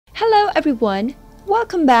everyone,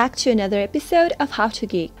 welcome back to another episode of How to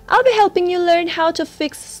Geek. I'll be helping you learn how to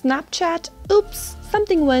fix Snapchat oops,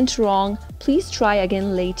 something went wrong, please try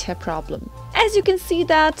again later problem. As you can see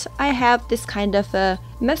that I have this kind of a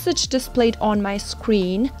message displayed on my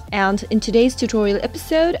screen, and in today's tutorial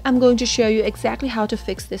episode I'm going to show you exactly how to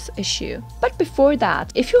fix this issue. But before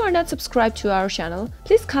that, if you are not subscribed to our channel,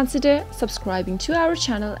 please consider subscribing to our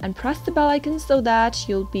channel and press the bell icon so that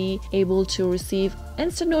you'll be able to receive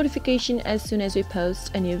instant notification as soon as we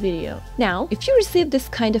post a new video. Now, if you receive this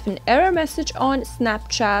kind of an error message on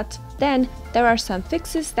Snapchat, then there are some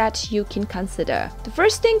fixes that you can consider. The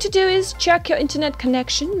first thing to do is check your internet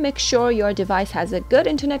connection. Make sure your device has a good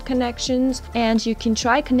internet connection, and you can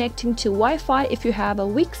try connecting to Wi-Fi if you have a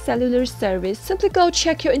weak cellular service. Simply go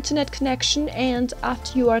check your internet connection, and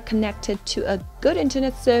after you are connected to a good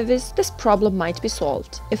internet service, this problem might be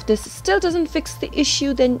solved. If this still doesn't fix the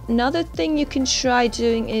issue, then another thing you can try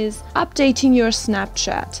doing is updating your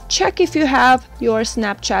Snapchat. Check if you have your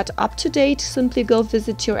Snapchat up to date. Simply go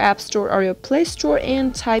visit your App Store or your Play Store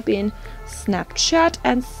and type in Snapchat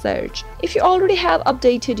and search. If you already have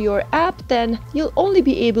updated your app, then you'll only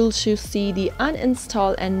be able to see the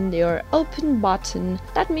uninstall and your open button.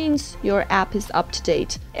 That means your app is up to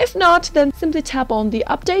date. If not, then simply tap on the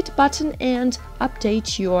update button and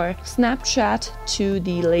update your Snapchat to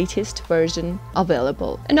the latest version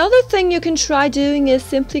available. Another thing you can try doing is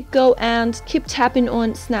simply go and keep tapping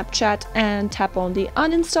on Snapchat and tap on the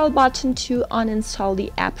uninstall button to uninstall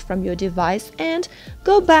the app from your device, and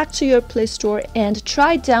go back to your Play Store and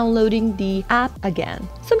try downloading the app again.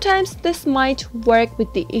 Sometimes this might work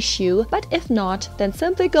with the issue, but if not, then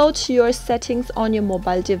simply go to your settings on your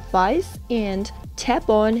mobile device and tap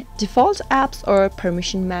on Default Apps or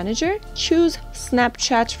Permission Manager. Choose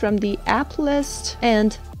Snapchat from the app list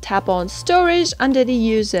and tap on Storage under the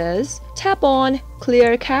Users. Tap on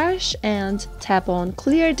Clear Cache and tap on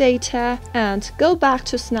Clear Data, and go back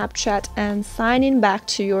to Snapchat and sign in back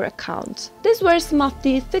to your account. These were some of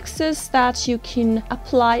the fixes that you can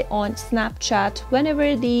apply on Snapchat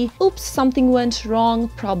whenever the oops, something went wrong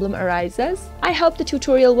problem arises. I hope the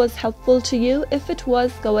tutorial was helpful to you. If it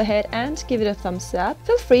was, go ahead and give it a thumbs up.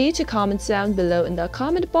 Feel free to comment down below in the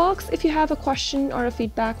comment box if you have a question or a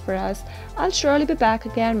feedback for us. I'll surely be back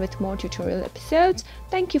again with more tutorial episodes.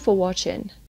 Thank you for watching.